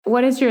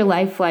What is your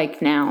life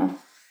like now?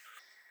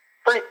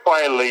 Pretty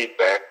quiet, laid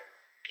back.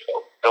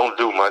 Don't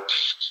do much.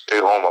 Stay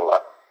home a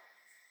lot.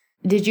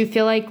 Did you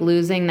feel like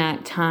losing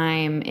that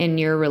time in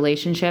your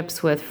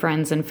relationships with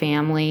friends and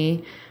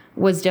family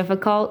was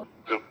difficult?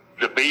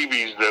 The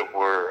babies that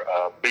were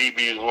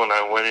babies when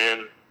I went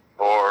in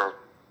or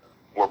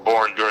were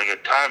born during the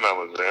time I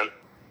was in,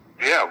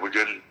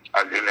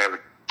 I didn't have a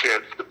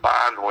chance to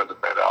bond with them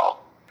at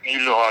all. You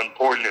know how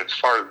important, as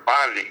far as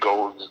bonding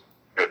goes,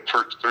 that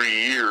first 3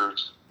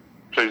 years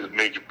plays a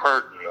major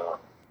part in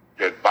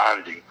that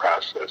bonding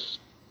process.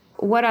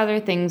 What other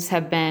things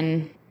have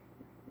been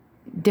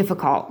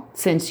difficult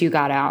since you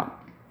got out?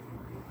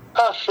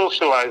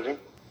 Socializing.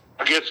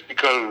 I guess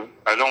because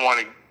I don't want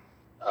to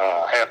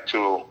have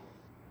to,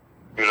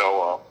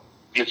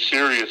 get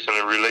serious in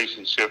a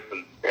relationship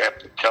and have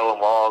to tell them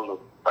all of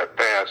my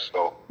past.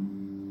 So,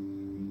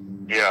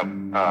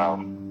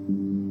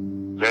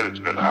 that has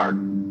been hard.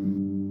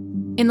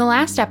 In the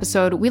last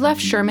episode, we left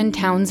Sherman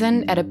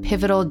Townsend at a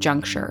pivotal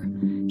juncture.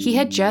 He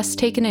had just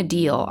taken a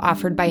deal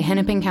offered by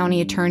Hennepin County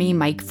Attorney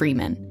Mike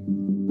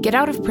Freeman. Get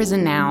out of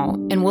prison now,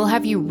 and we'll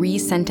have you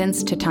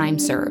re-sentenced to time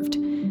served.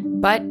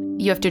 But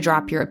you have to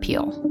drop your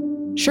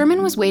appeal.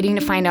 Sherman was waiting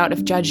to find out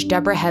if Judge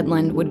Deborah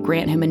Headland would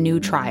grant him a new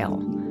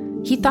trial.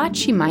 He thought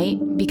she might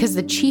because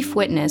the chief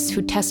witness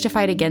who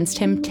testified against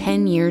him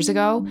 10 years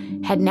ago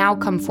had now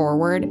come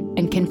forward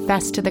and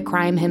confessed to the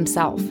crime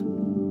himself.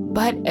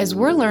 But as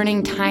we're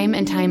learning time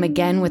and time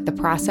again with the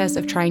process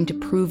of trying to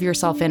prove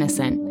yourself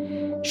innocent,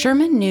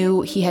 Sherman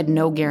knew he had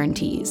no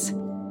guarantees.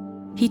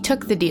 He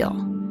took the deal,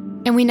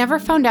 and we never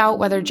found out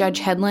whether Judge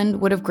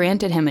Headland would have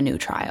granted him a new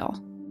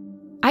trial.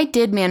 I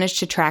did manage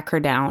to track her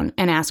down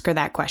and ask her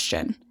that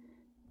question,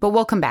 but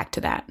we'll come back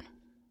to that.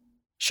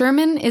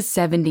 Sherman is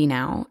 70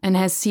 now and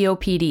has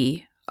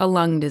COPD, a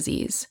lung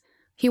disease.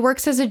 He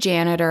works as a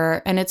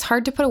janitor, and it's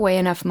hard to put away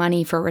enough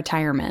money for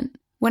retirement.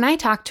 When I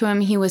talked to him,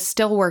 he was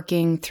still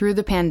working through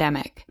the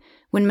pandemic,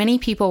 when many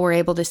people were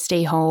able to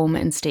stay home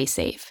and stay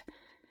safe.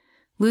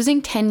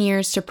 Losing 10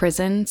 years to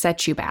prison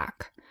sets you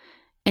back.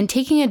 And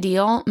taking a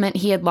deal meant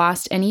he had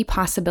lost any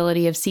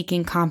possibility of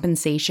seeking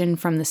compensation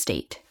from the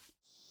state.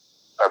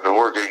 I've been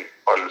working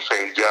on the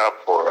same job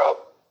for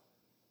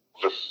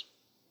just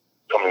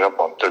coming up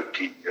on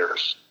 13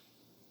 years.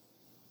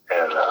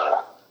 And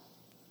now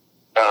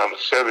I'm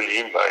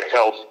 70, my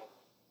health,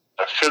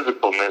 my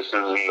physicalness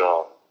isn't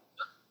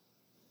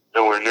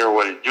nowhere near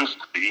what it used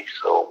to be.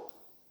 So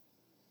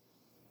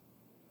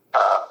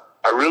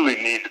I really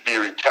need to be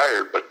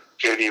retired, but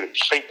can't even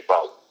think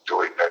about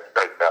doing that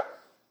right now.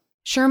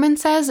 Sherman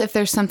says if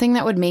there's something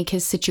that would make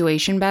his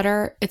situation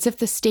better, it's if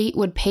the state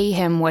would pay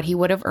him what he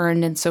would have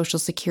earned in Social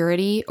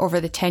Security over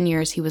the 10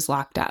 years he was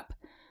locked up.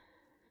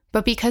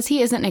 But because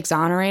he isn't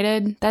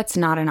exonerated, that's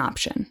not an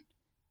option.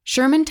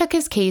 Sherman took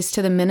his case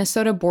to the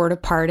Minnesota Board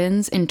of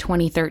Pardons in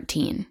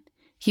 2013.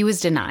 He was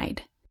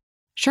denied.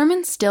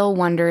 Sherman still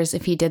wonders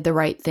if he did the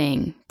right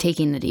thing,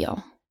 taking the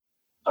deal.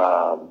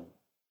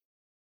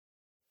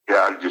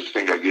 I just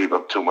think I gave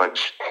up too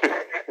much.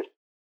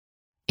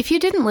 If you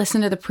didn't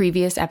listen to the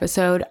previous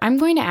episode, I'm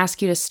going to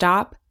ask you to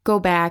stop, go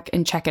back,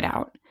 and check it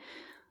out.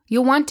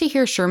 You'll want to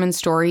hear Sherman's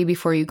story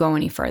before you go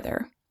any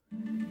further.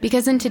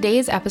 Because in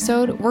today's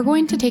episode, we're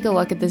going to take a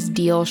look at this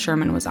deal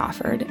Sherman was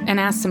offered and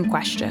ask some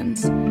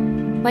questions.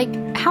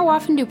 Like, how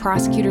often do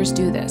prosecutors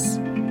do this?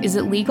 Is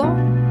it legal?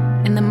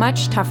 And the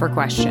much tougher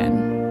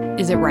question,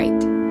 is it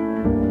right?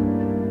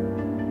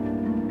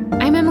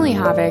 I'm Emily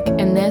Havik,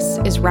 and this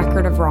is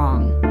Record of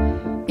Wrong.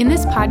 In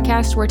this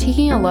podcast, we're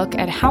taking a look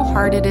at how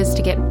hard it is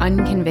to get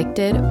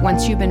unconvicted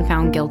once you've been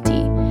found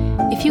guilty,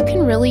 if you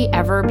can really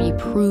ever be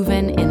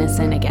proven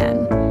innocent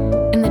again,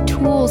 and the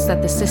tools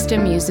that the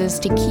system uses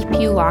to keep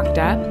you locked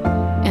up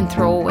and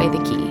throw away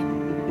the key.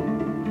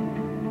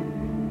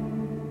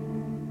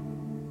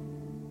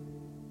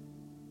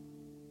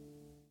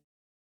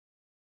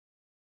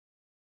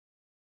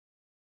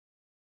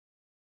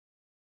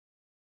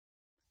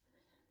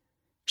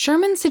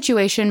 Sherman's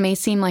situation may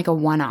seem like a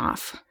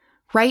one-off.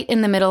 Right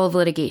in the middle of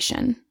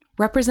litigation,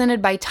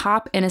 represented by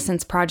top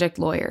Innocence Project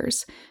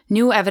lawyers,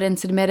 new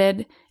evidence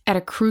admitted at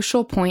a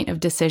crucial point of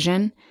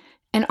decision,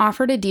 and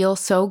offered a deal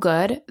so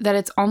good that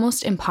it's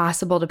almost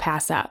impossible to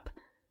pass up.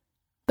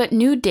 But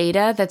new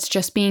data that's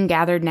just being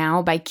gathered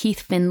now by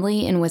Keith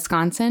Findley in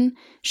Wisconsin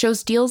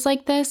shows deals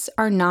like this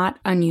are not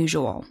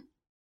unusual.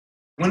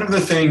 One of the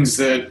things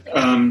that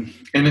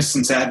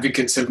innocence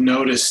advocates have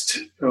noticed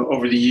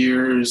over the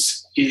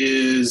years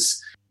is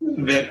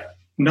that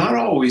not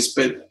always,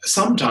 but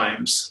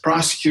sometimes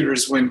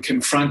prosecutors, when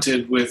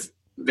confronted with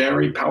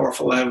very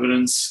powerful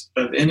evidence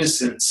of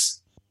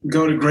innocence,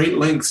 go to great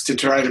lengths to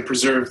try to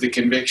preserve the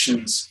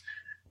convictions,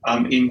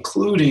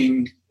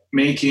 including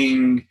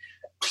making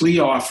plea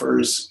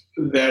offers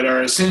that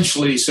are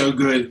essentially so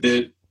good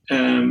that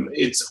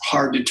it's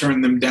hard to turn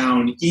them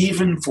down,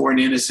 even for an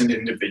innocent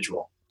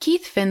individual.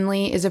 Keith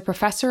Findley is a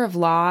professor of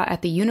law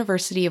at the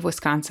University of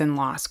Wisconsin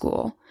Law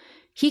School.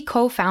 He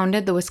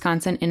co-founded the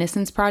Wisconsin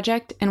Innocence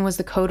Project and was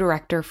the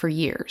co-director for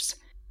years.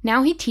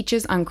 Now he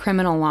teaches on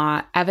criminal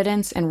law,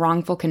 evidence, and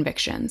wrongful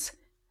convictions.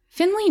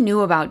 Finley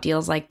knew about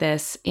deals like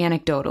this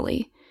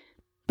anecdotally,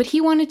 but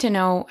he wanted to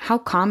know, how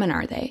common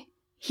are they?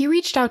 He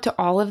reached out to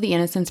all of the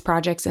innocence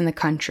projects in the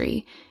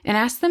country and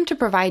asked them to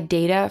provide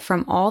data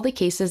from all the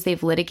cases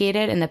they've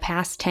litigated in the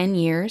past 10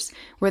 years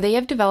where they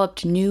have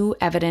developed new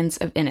evidence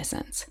of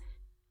innocence.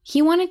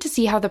 He wanted to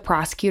see how the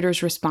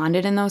prosecutors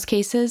responded in those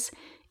cases,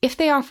 if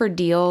they offered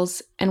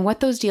deals, and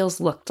what those deals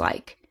looked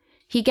like.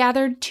 He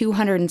gathered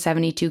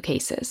 272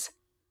 cases.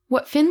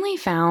 What Finley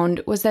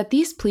found was that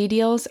these plea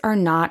deals are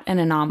not an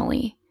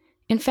anomaly.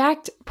 In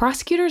fact,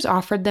 prosecutors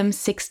offered them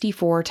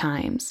 64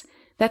 times.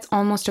 That's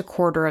almost a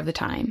quarter of the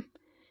time.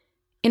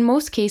 In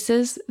most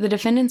cases, the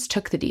defendants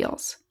took the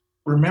deals.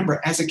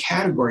 Remember, as a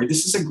category,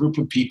 this is a group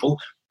of people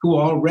who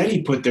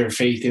already put their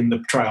faith in the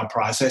trial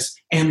process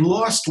and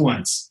lost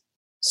once.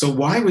 So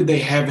why would they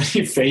have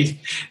any faith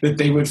that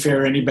they would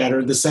fare any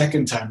better the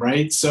second time,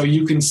 right? So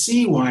you can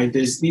see why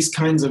these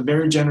kinds of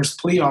very generous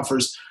plea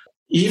offers,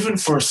 even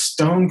for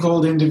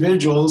stone-cold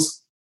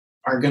individuals,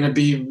 are going to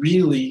be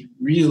really,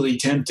 really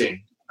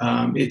tempting.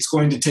 It's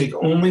going to take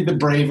only the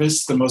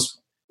bravest, the most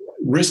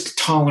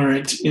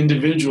risk-tolerant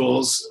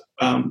individuals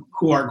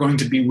who are going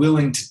to be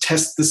willing to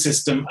test the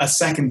system a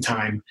second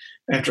time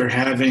after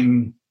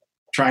having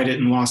tried it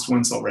and lost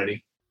once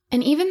already.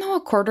 And even though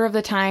a quarter of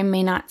the time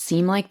may not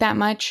seem like that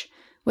much,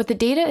 what the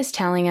data is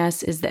telling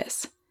us is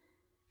this.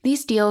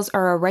 These deals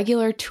are a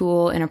regular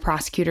tool in a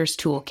prosecutor's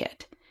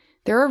toolkit.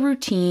 They're a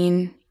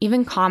routine,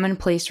 even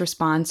commonplace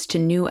response to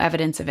new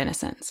evidence of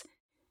innocence.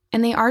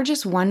 And they are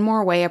just one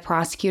more way a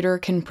prosecutor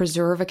can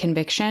preserve a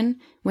conviction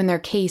when their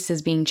case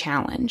is being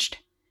challenged.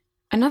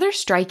 Another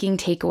striking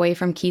takeaway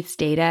from Keith's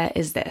data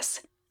is this.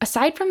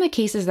 Aside from the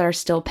cases that are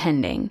still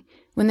pending,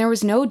 when there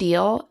was no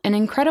deal, an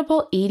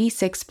incredible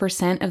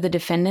 86% of the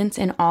defendants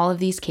in all of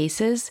these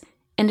cases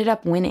ended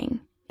up winning.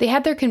 They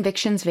had their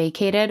convictions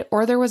vacated,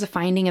 or there was a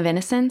finding of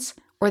innocence,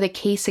 or the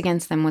case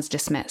against them was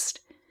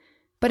dismissed.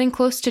 But in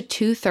close to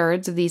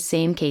 2/3 of these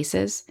same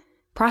cases,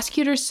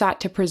 prosecutors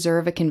sought to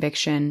preserve a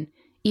conviction,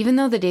 even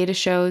though the data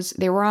shows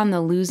they were on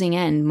the losing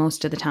end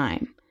most of the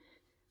time.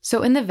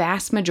 So in the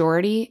vast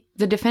majority,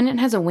 the defendant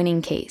has a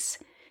winning case,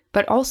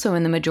 but also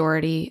in the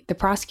majority, the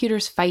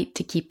prosecutors fight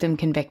to keep them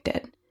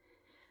convicted.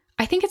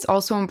 I think it's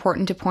also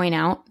important to point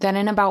out that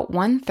in about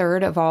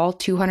 1/3 of all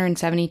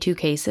 272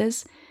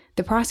 cases,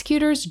 the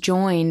prosecutors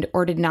joined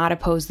or did not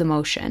oppose the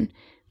motion,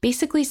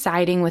 basically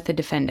siding with the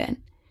defendant.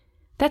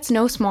 That's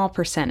no small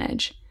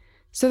percentage.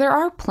 So there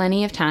are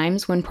plenty of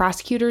times when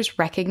prosecutors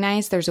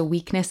recognize there's a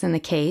weakness in the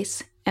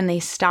case and they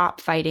stop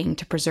fighting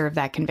to preserve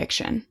that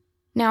conviction.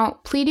 Now,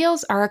 plea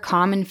deals are a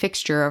common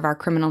fixture of our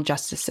criminal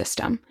justice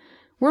system.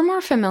 We're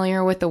more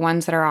familiar with the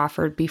ones that are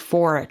offered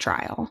before a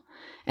trial,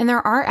 and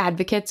there are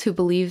advocates who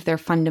believe they're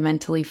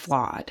fundamentally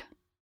flawed.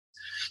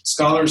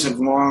 Scholars have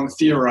long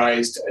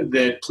theorized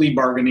that plea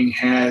bargaining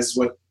has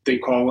what they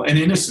call an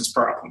innocence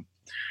problem.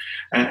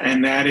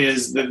 And that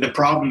is that the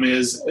problem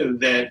is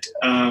that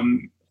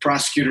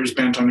prosecutors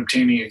bent on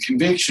obtaining a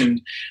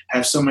conviction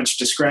have so much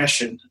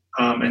discretion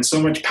and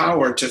so much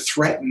power to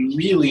threaten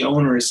really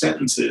onerous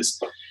sentences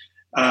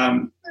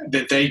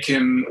that they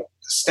can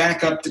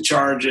stack up the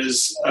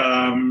charges,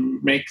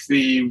 make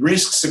the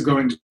risks of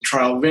going to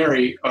trial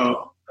very,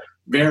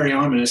 very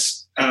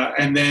ominous,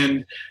 and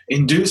then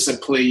induce a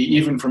plea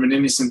even from an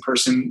innocent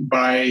person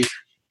by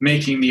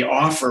making the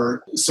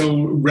offer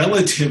so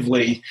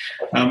relatively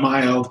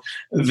mild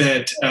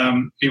that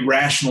a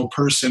rational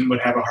person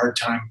would have a hard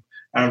time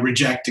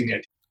rejecting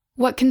it.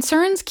 What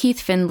concerns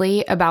Keith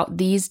Findley about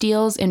these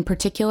deals in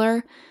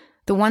particular,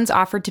 the ones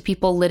offered to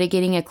people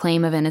litigating a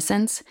claim of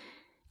innocence,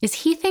 is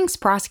he thinks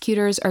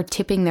prosecutors are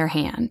tipping their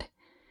hand.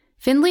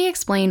 Findley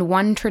explained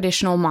one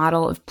traditional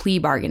model of plea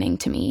bargaining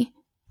to me,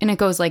 and it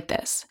goes like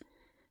this.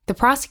 The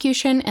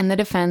prosecution and the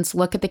defense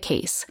look at the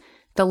case,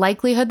 the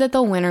likelihood that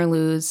they'll win or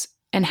lose,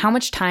 and how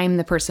much time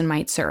the person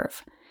might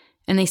serve,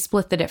 and they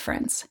split the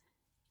difference.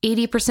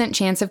 80%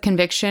 chance of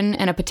conviction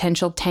and a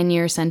potential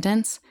 10-year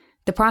sentence,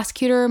 the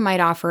prosecutor might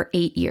offer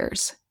 8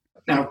 years.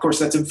 Now, of course,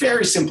 that's a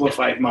very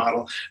simplified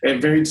model, a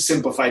very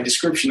simplified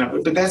description of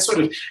it, but that's sort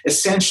of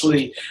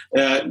essentially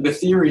the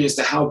theory as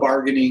to how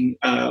bargaining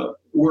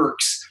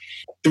works.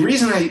 The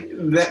reason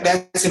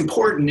that's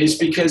important is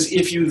because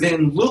if you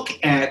then look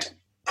at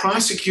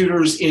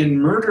prosecutors in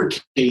murder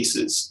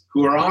cases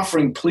who are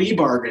offering plea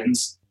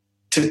bargains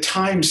to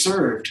time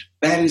served,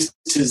 that is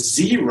to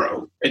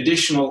 0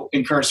 additional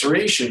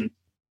incarceration.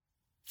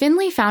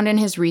 Findley found in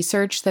his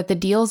research that the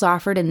deals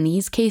offered in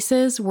these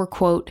cases were,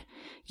 quote,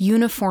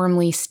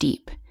 uniformly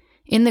steep.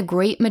 In the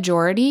great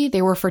majority,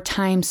 they were for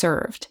time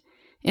served.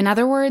 In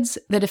other words,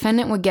 the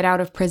defendant would get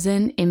out of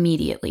prison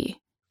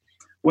immediately.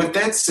 What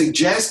that's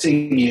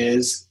suggesting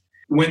is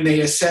when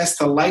they assess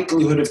the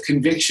likelihood of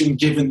conviction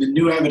given the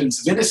new evidence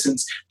of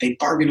innocence, they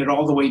bargain it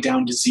all the way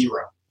down to 0.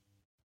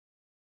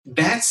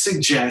 That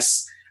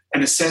suggests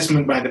an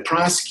assessment by the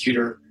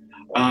prosecutor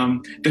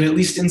that at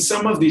least in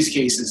some of these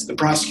cases, the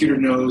prosecutor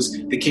knows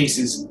the case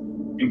is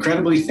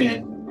incredibly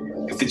thin,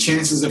 if the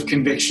chances of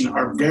conviction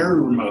are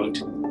very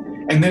remote,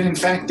 and that in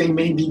fact they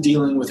may be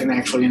dealing with an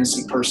actually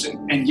innocent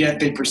person, and yet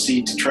they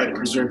proceed to try to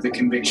preserve the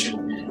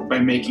conviction by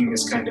making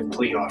this kind of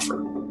plea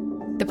offer.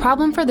 The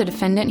problem for the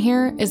defendant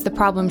here is the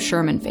problem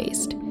Sherman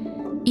faced.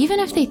 Even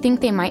if they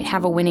think they might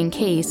have a winning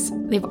case,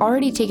 they've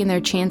already taken their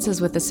chances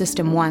with the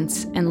system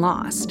once and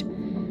lost.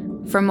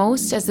 For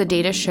most, as the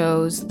data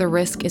shows, the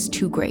risk is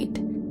too great.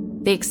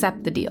 They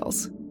accept the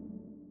deals.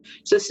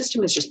 So the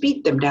system has just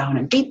beat them down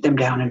and beat them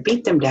down and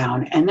beat them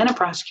down. And then a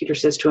prosecutor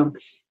says to them,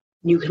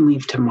 you can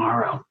leave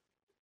tomorrow,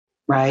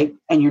 right?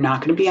 And you're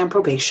not going to be on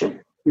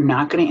probation. You're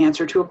not going to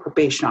answer to a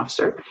probation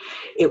officer.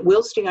 It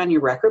will stay on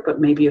your record, but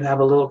maybe you have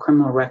a little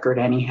criminal record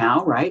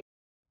anyhow, right?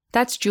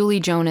 That's Julie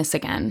Jonas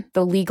again,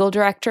 the legal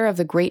director of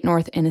the Great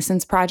North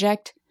Innocence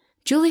Project.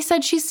 Julie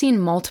said she's seen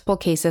multiple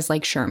cases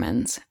like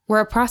Sherman's,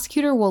 where a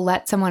prosecutor will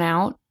let someone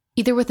out,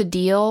 either with a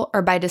deal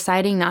or by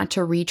deciding not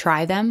to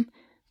retry them,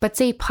 but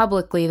say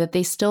publicly that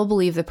they still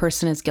believe the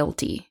person is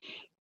guilty.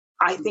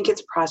 I think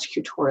it's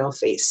prosecutorial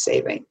face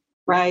saving,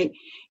 right?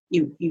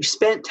 You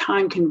spent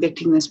time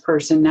convicting this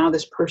person. Now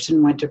this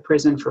person went to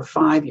prison for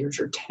 5 years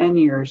or 10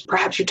 years.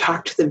 Perhaps you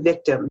talked to the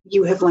victim.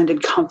 You have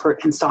lended comfort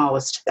and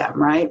solace to them,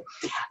 right?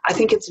 I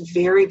think it's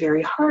very,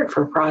 very hard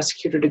for a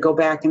prosecutor to go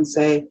back and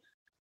say,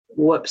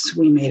 whoops,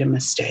 we made a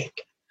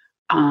mistake.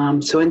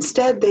 So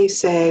instead they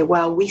say,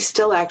 well, we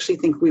still actually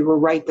think we were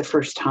right the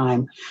first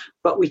time,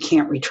 but we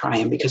can't retry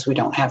him because we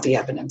don't have the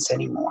evidence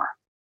anymore.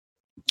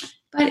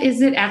 But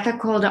is it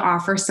ethical to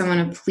offer someone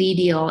a plea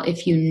deal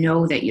if you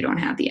know that you don't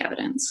have the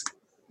evidence?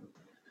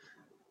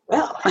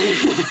 Well,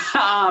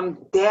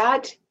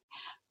 that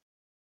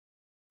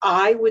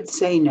I would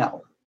say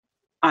no.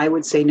 I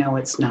would say no,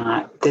 it's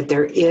not. That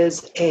there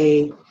is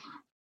a,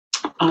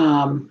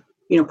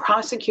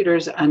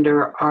 prosecutors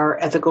under our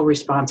ethical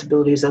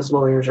responsibilities as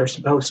lawyers are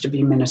supposed to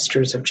be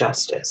ministers of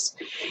justice.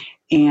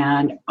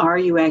 And are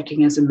you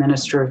acting as a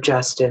minister of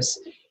justice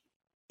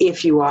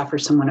if you offer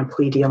someone a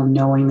plea deal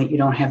knowing that you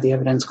don't have the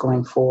evidence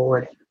going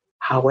forward?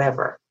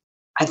 However,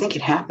 I think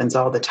it happens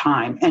all the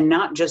time, and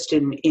not just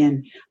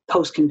in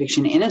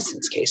post-conviction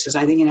innocence cases.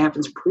 I think it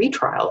happens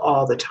pre-trial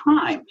all the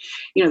time.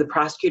 The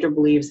prosecutor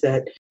believes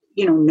that,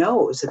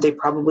 knows that they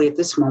probably at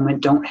this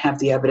moment don't have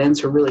the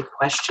evidence or really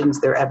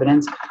questions their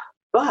evidence,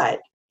 but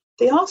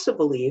they also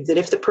believe that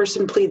if the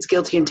person pleads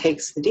guilty and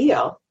takes the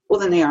deal, well,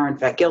 then they are in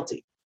fact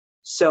guilty.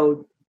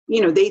 So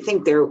they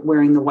think they're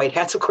wearing the white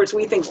hats. Of course,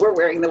 we think we're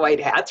wearing the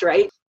white hats,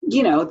 right?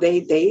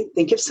 They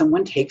think if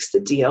someone takes the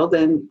deal,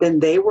 then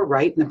they were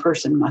right and the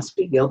person must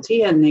be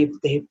guilty and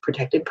they've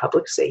protected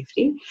public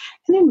safety.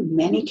 And in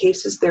many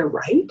cases, they're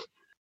right.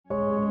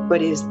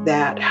 But is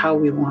that how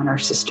we want our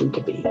system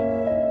to be?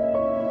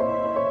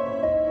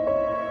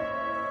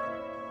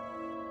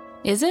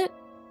 Is it?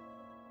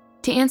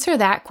 To answer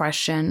that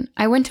question,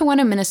 I went to one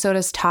of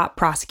Minnesota's top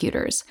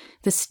prosecutors,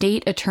 the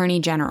state attorney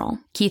general,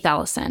 Keith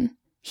Ellison.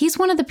 He's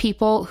one of the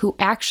people who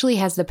actually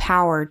has the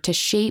power to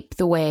shape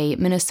the way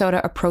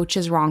Minnesota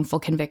approaches wrongful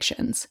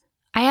convictions.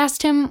 I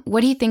asked him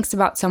what he thinks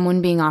about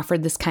someone being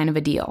offered this kind of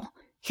a deal.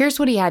 Here's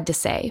what he had to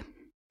say.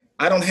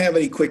 I don't have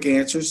any quick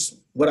answers.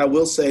 What I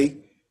will say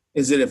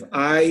is that if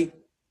I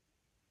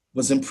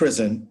was in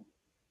prison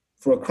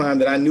for a crime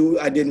that I knew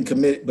I didn't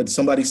commit, but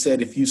somebody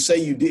said, if you say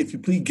you did, if you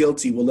plead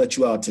guilty, we'll let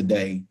you out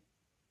today.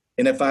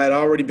 And if I had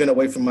already been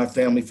away from my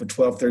family for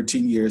 12,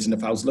 13 years, and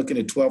if I was looking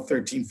at 12,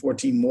 13,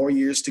 14 more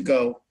years to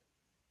go,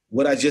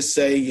 would I just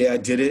say, yeah, I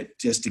did it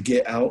just to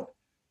get out?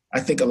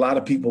 I think a lot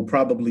of people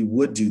probably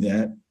would do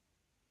that.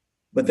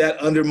 But that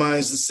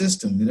undermines the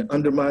system and it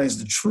undermines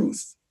the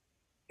truth.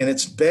 And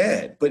it's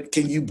bad. But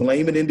can you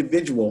blame an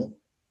individual?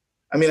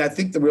 I mean, I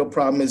think the real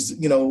problem is,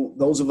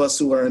 those of us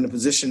who are in a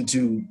position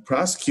to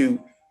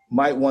prosecute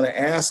might want to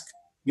ask,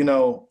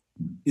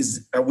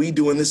 are we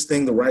doing this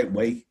thing the right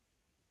way?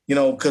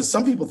 Because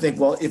some people think,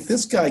 well, if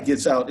this guy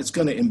gets out, it's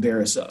going to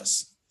embarrass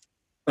us.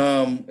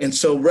 And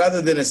so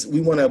rather than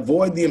we want to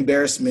avoid the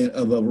embarrassment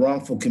of a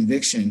wrongful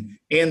conviction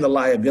and the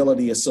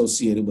liability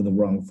associated with a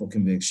wrongful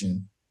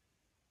conviction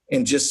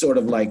and just sort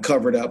of like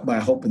cover it up by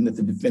hoping that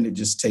the defendant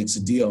just takes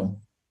a deal.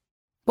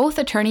 Both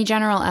Attorney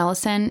General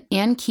Ellison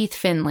and Keith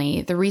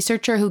Finley, the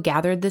researcher who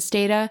gathered this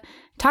data,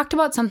 talked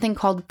about something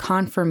called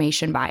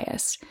confirmation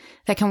bias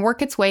that can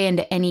work its way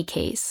into any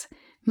case,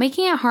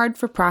 making it hard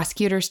for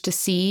prosecutors to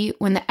see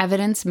when the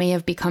evidence may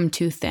have become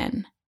too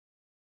thin.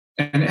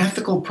 An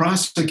ethical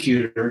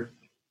prosecutor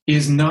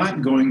is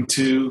not going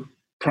to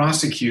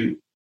prosecute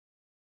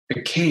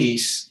a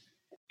case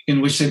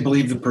in which they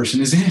believe the person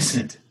is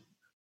innocent,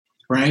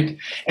 right?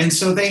 And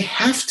so they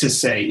have to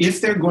say,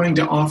 if they're going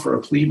to offer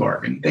a plea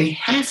bargain, they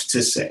have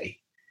to say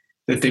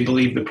that they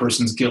believe the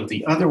person's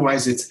guilty.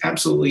 Otherwise, it's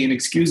absolutely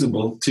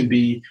inexcusable to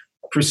be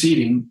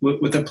proceeding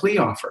with a plea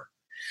offer.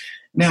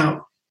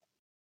 Now,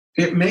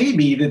 it may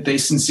be that they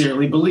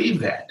sincerely believe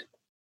that.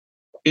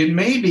 It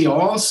may be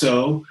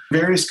also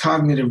various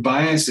cognitive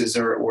biases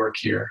are at work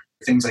here,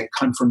 things like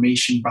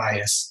confirmation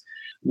bias,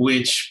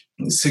 which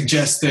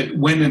suggests that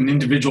when an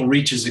individual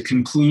reaches a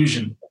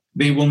conclusion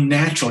they will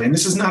naturally, and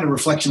this is not a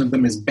reflection of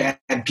them as bad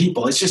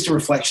people, it's just a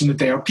reflection that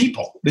they are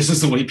people. This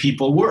is the way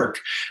people work,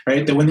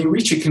 right? That when they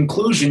reach a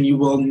conclusion, you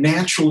will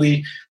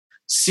naturally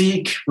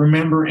seek,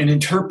 remember, and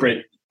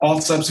interpret all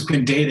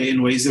subsequent data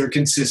in ways that are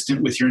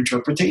consistent with your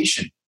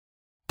interpretation.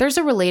 There's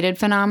a related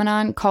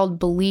phenomenon called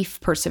belief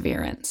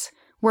perseverance,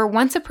 where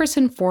once a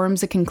person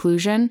forms a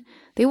conclusion,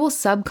 they will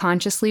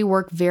subconsciously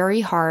work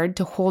very hard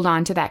to hold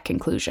on to that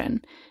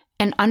conclusion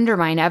and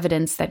undermine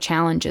evidence that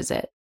challenges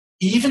it.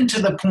 Even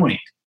to the point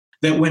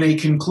that when a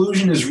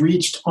conclusion is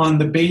reached on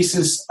the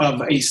basis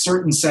of a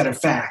certain set of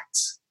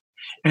facts,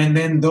 and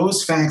then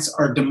those facts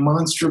are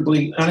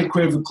demonstrably,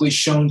 unequivocally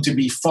shown to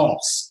be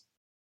false,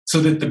 so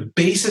that the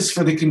basis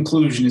for the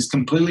conclusion is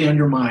completely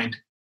undermined,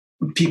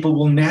 people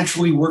will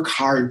naturally work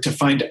hard to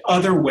find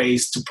other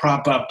ways to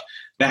prop up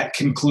that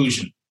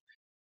conclusion.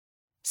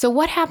 So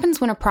what happens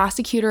when a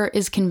prosecutor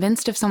is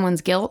convinced of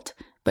someone's guilt,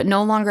 but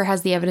no longer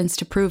has the evidence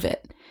to prove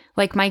it,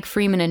 like Mike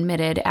Freeman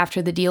admitted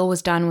after the deal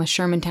was done with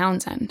Sherman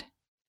Townsend?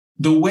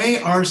 The way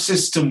our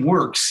system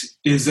works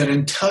is that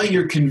until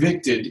you're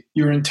convicted,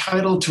 you're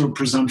entitled to a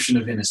presumption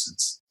of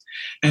innocence.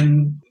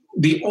 And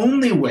the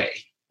only way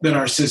that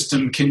our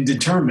system can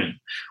determine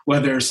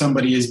whether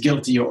somebody is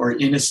guilty or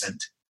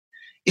innocent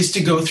is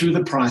to go through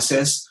the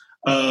process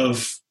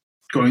of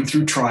going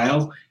through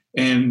trial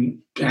and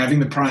having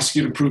the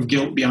prosecutor prove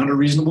guilt beyond a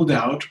reasonable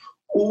doubt,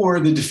 or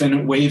the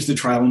defendant waives the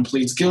trial and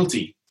pleads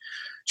guilty.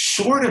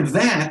 Short of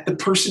that, the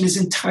person is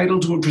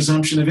entitled to a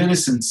presumption of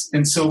innocence.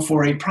 And so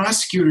for a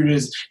prosecutor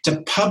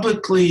to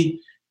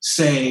publicly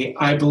say,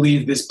 I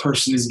believe this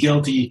person is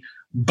guilty,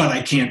 but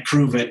I can't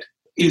prove it,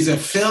 is a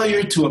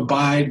failure to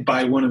abide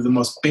by one of the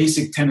most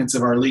basic tenets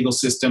of our legal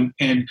system,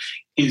 and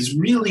is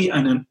really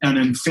an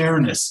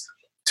unfairness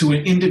to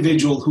an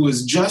individual who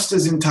is just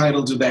as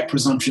entitled to that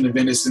presumption of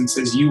innocence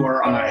as you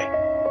or I.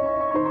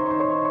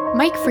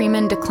 Mike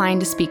Freeman declined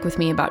to speak with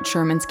me about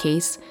Sherman's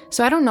case,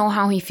 so I don't know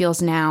how he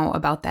feels now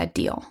about that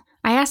deal.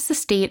 I asked the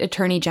state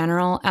attorney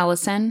general,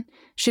 Ellison,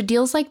 should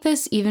deals like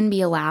this even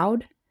be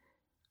allowed?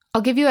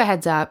 I'll give you a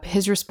heads up,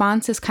 his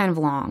response is kind of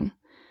long,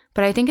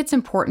 but I think it's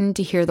important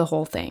to hear the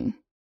whole thing.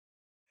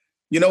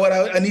 You know what,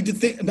 I need to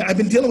think. I've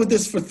been dealing with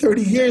this for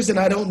 30 years and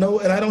I don't know,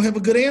 and I don't have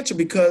a good answer,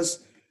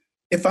 because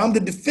if I'm the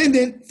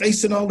defendant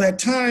facing all that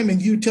time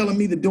and you telling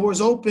me the door's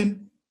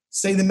open,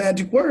 say the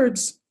magic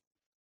words,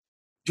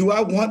 do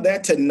I want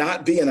that to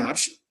not be an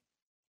option?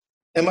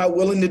 Am I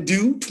willing to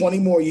do 20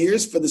 more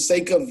years for the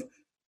sake of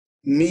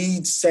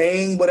me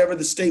saying whatever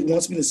the state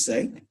wants me to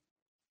say?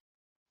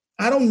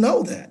 I don't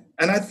know that.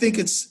 And I think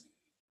it's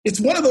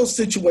one of those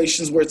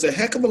situations where it's a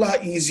heck of a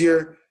lot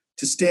easier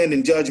to stand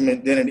in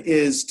judgment than it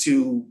is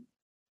to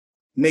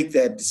make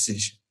that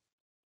decision.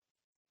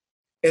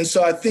 And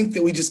so I think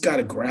that we just got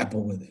to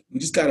grapple with it. We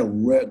just got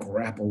to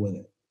grapple with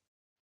it.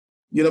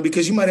 You know,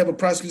 because you might have a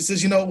prosecutor who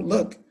says,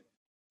 look,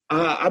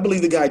 I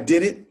believe the guy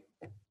did it.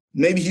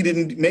 Maybe he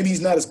didn't. Maybe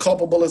he's not as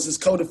culpable as his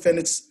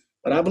co-defendants,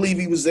 but I believe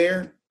he was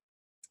there.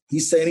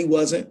 He's saying he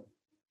wasn't.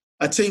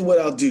 I tell you what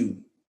I'll do.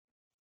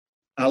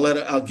 I'll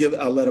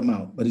let him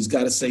out, but he's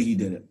got to say he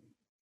did it,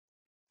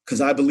 because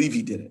I believe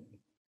he did it.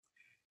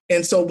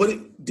 And so, what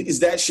is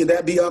that? Should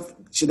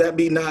that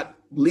be not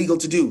legal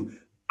to do?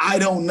 I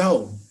don't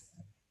know.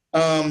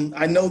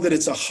 I know that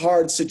it's a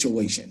hard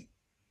situation,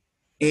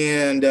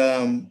 and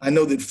I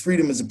know that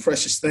freedom is a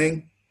precious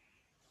thing.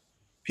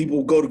 People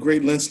will go to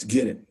great lengths to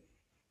get it.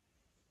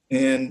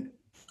 And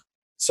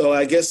so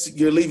I guess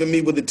you're leaving me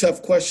with a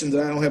tough question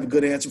that I don't have a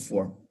good answer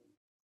for.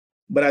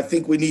 But I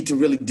think we need to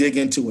really dig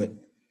into it.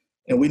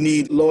 And we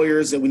need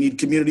lawyers, and we need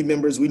community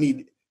members, we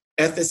need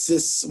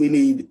ethicists, we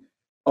need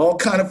all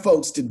kind of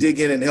folks to dig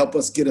in and help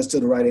us get us to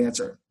the right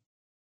answer.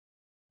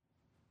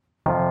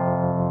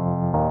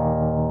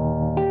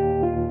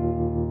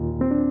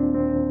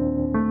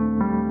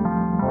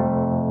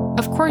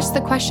 Of course,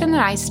 the question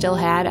that I still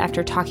had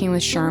after talking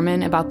with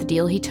Sherman about the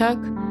deal he took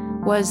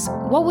was,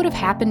 what would have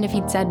happened if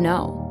he'd said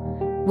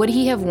no? Would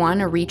he have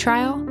won a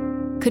retrial?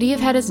 Could he have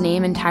had his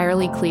name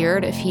entirely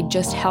cleared if he'd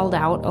just held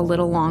out a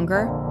little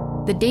longer?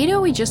 The data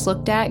we just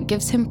looked at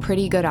gives him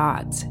pretty good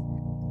odds.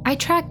 I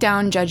tracked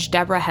down Judge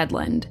Deborah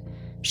Headland.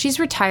 She's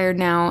retired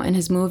now and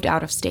has moved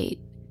out of state.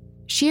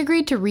 She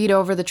agreed to read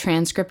over the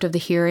transcript of the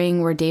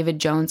hearing where David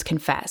Jones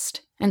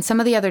confessed, and some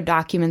of the other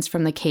documents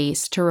from the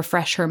case to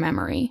refresh her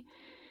memory.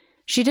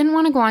 She didn't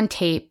want to go on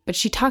tape, but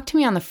she talked to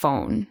me on the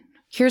phone.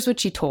 Here's what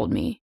she told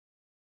me.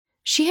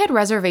 She had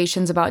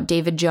reservations about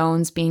David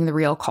Jones being the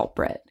real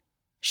culprit.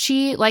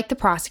 She, like the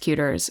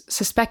prosecutors,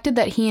 suspected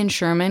that he and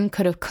Sherman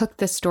could have cooked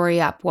this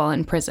story up while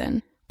in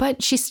prison,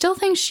 but she still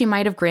thinks she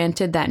might have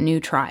granted that new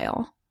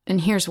trial.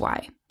 And here's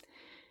why.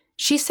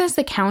 She says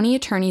the county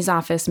attorney's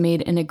office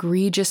made an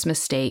egregious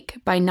mistake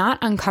by not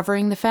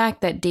uncovering the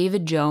fact that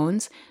David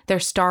Jones, their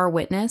star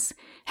witness,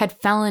 had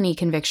felony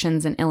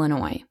convictions in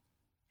Illinois.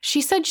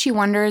 She said she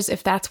wonders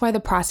if that's why the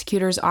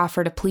prosecutors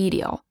offered a plea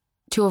deal,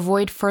 to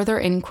avoid further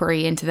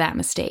inquiry into that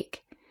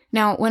mistake.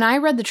 Now, when I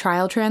read the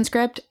trial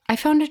transcript, I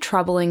found a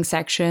troubling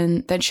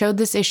section that showed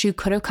this issue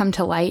could have come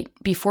to light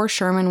before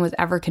Sherman was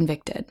ever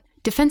convicted.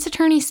 Defense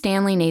attorney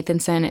Stanley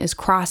Nathanson is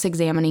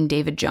cross-examining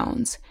David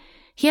Jones.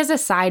 He has a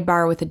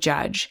sidebar with the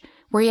judge,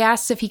 where he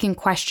asks if he can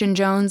question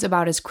Jones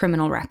about his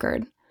criminal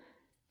record.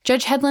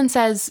 Judge Hedlund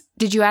says,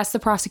 "Did you ask the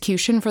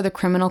prosecution for the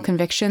criminal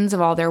convictions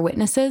of all their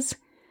witnesses?"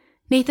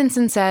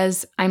 Nathanson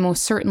says, "I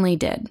most certainly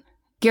did."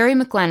 Gary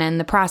McLennan,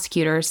 the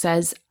prosecutor,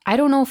 says, "I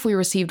don't know if we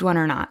received one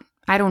or not.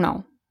 I don't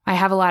know. I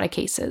have a lot of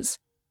cases."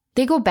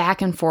 They go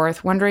back and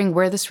forth, wondering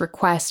where this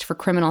request for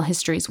criminal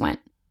histories went.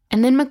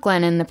 And then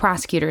McLennan, the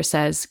prosecutor,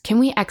 says, "Can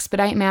we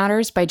expedite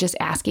matters by just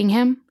asking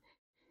him?"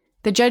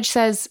 The judge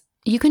says,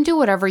 "You can do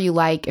whatever you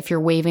like if you're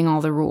waiving all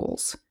the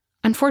rules."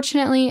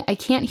 Unfortunately, I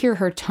can't hear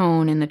her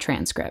tone in the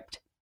transcript.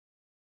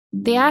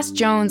 They ask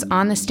Jones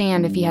on the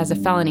stand if he has a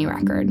felony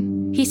record.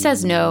 He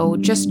says no,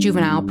 just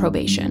juvenile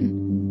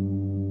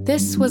probation.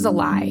 This was a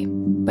lie,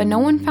 but no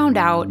one found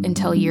out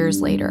until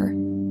years later.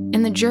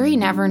 And the jury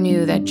never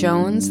knew that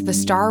Jones, the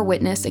star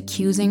witness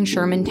accusing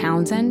Sherman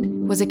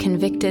Townsend, was a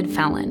convicted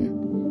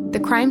felon. The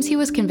crimes he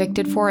was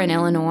convicted for in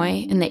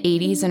Illinois in the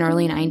 80s and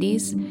early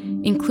 90s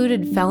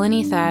included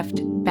felony theft,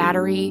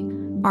 battery,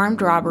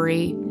 armed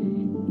robbery,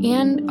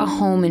 and a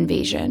home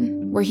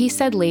invasion, where he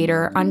said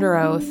later, under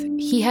oath,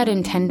 he had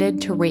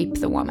intended to rape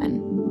the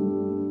woman.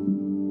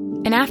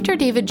 And after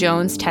David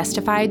Jones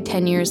testified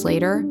 10 years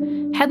later,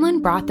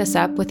 Hedlund brought this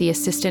up with the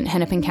assistant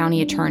Hennepin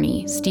County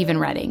attorney, Stephen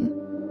Redding.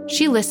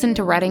 She listened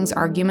to Redding's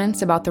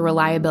arguments about the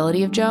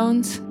reliability of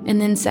Jones, and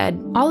then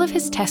said, "All of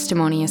his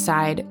testimony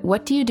aside,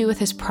 what do you do with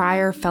his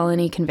prior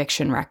felony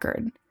conviction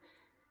record?"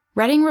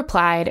 Redding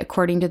replied,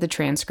 according to the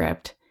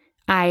transcript,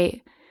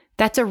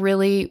 "That's a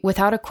really,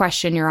 without a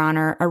question, Your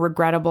Honor, a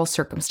regrettable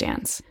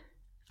circumstance.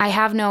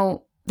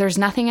 There's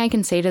nothing I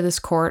can say to this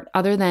court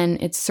other than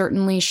it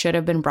certainly should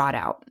have been brought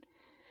out."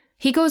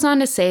 He goes on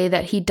to say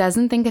that he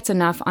doesn't think it's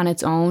enough on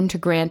its own to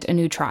grant a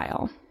new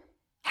trial.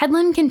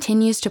 Hedlund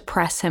continues to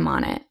press him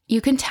on it.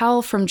 You can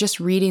tell from just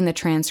reading the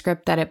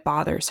transcript that it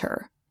bothers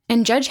her.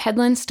 And Judge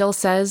Hedlund still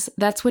says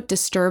that's what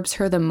disturbs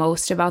her the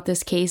most about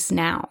this case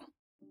now.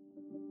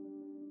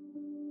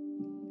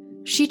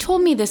 She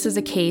told me this is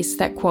a case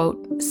that,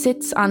 quote,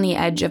 "sits on the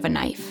edge of a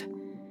knife."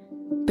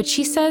 But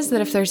she says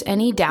that if there's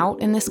any doubt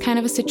in this kind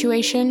of a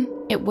situation,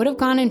 it would have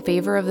gone in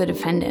favor of the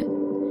defendant.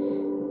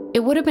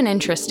 It would have been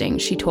interesting,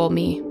 she told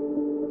me,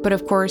 but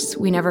of course,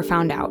 we never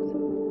found out.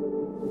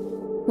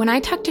 When I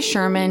talked to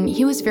Sherman,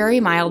 he was very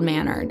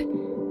mild-mannered.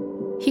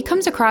 He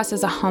comes across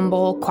as a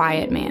humble,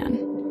 quiet man.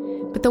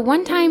 But the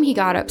one time he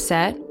got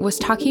upset was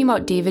talking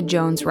about David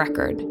Jones'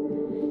 record.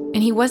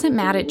 And he wasn't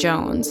mad at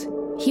Jones.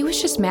 He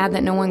was just mad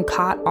that no one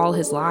caught all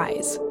his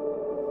lies.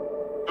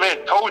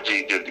 Man told you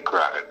he did the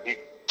crime. He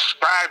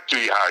described to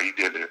you how he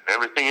did it and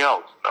everything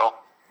else, you know.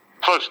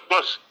 Plus,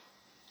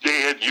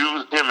 they had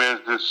used him as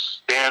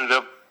this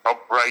stand-up,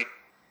 upright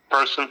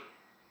person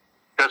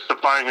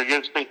testifying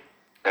against me.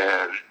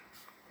 And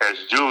as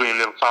Julian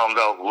then found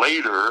out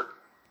later,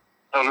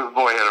 this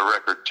boy had a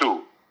record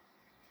too.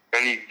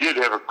 And he did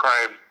have a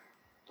crime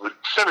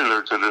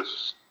similar to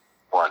this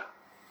one.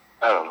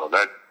 I don't know,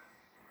 that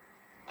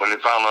when they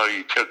found out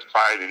he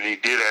testified and he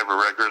did have a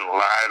record and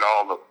lied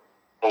all the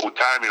whole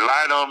time. He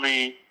lied on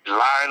me, he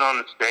lied on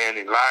the stand,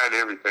 he lied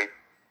everything.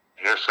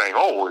 And they're saying,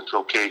 "Oh, it's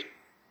okay.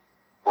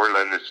 We're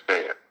letting it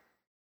stand."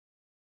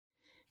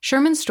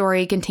 Sherman's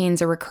story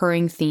contains a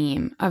recurring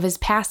theme of his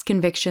past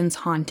convictions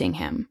haunting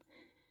him.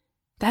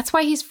 That's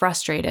why he's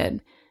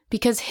frustrated,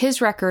 because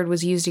his record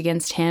was used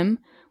against him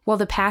while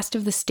the past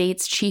of the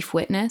state's chief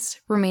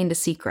witness remained a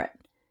secret.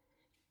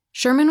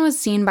 Sherman was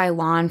seen by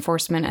law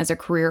enforcement as a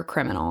career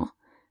criminal.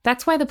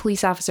 That's why the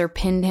police officer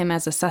pinned him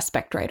as a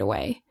suspect right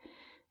away.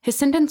 His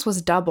sentence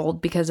was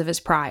doubled because of his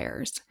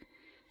priors.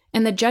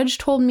 And the judge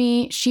told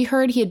me she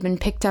heard he had been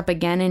picked up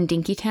again in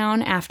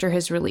Dinkytown after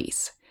his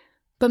release.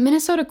 But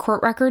Minnesota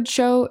court records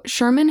show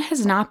Sherman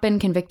has not been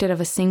convicted of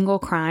a single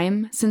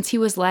crime since he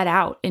was let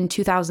out in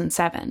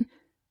 2007.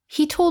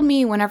 He told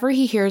me whenever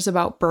he hears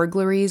about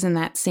burglaries in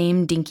that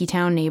same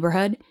Dinkytown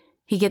neighborhood,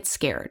 he gets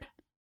scared.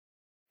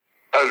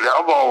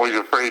 I'm always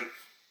afraid.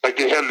 Like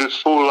they had this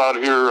fool out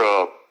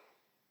here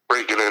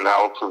breaking in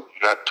houses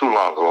not too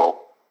long ago,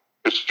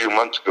 just a few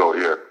months ago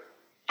here.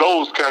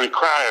 Those kind of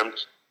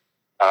crimes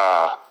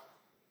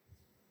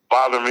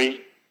bother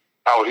me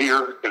out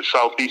here in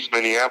southeast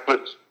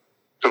Minneapolis.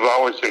 Because I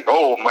always think,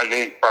 oh, my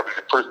name's probably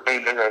the first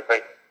name they're going to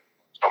think.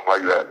 Something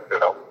like that, you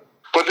know.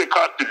 But they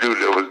caught the dude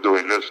that was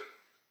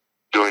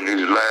doing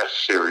these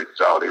last series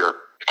out here.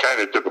 It kind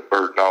of took a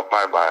burden off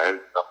my mind.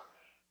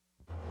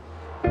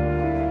 You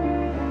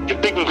know?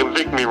 If they can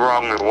convict me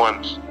wrongly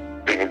once,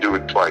 they can do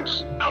it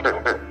twice.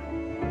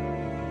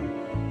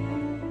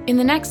 In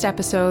the next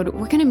episode,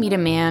 we're going to meet a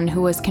man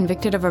who was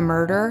convicted of a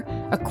murder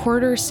a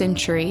quarter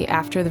century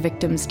after the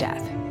victim's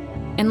death.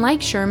 And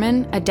like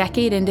Sherman, a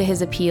decade into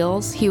his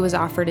appeals, he was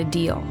offered a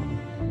deal.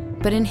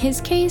 But in his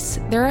case,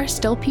 there are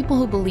still people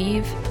who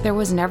believe there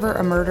was never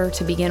a murder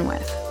to begin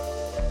with.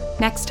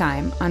 Next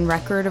time on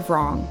Record of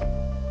Wrong.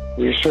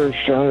 We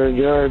searched 100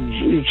 yards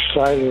each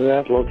side of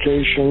that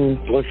location,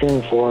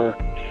 looking for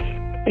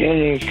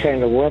any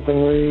kind of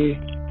weaponry.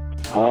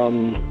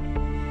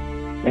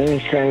 any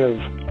kind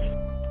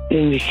of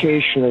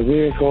indication a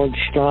vehicle had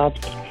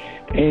stopped,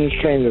 any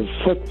kind of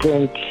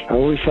footprint.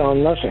 We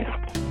found nothing.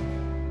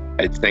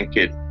 I think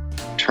it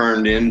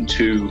turned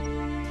into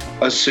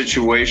a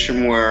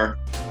situation where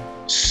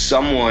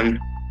someone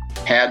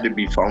had to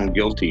be found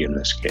guilty in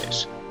this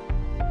case.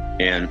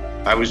 And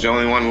I was the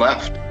only one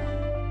left.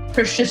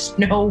 There's just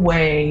no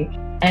way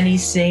any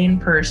sane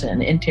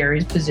person in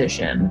Terry's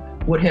position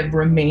would have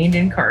remained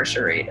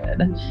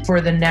incarcerated for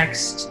the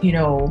next,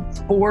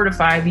 4 to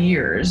 5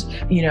 years,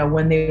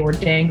 when they were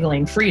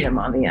dangling freedom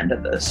on the end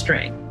of the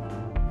string.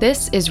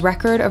 This is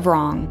Record of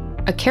Wrong,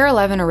 a KARE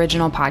 11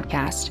 original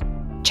podcast.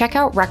 Check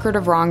out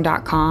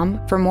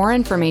recordofwrong.com for more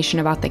information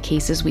about the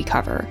cases we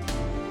cover.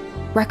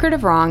 Record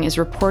of Wrong is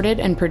reported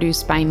and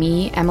produced by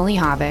me, Emily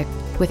Havik,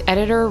 with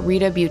editor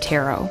Rita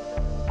Butero.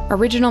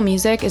 Original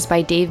music is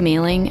by Dave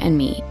Mailing and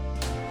me.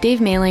 Dave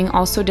Mailing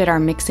also did our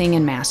mixing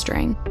and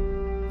mastering.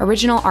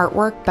 Original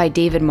artwork by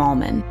David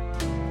Malman.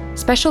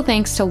 Special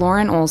thanks to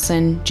Lauren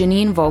Olson,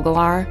 Janine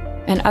Vogelaar,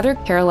 and other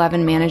KARE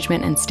 11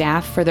 management and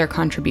staff for their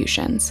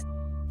contributions,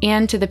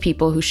 and to the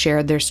people who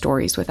shared their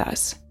stories with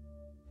us.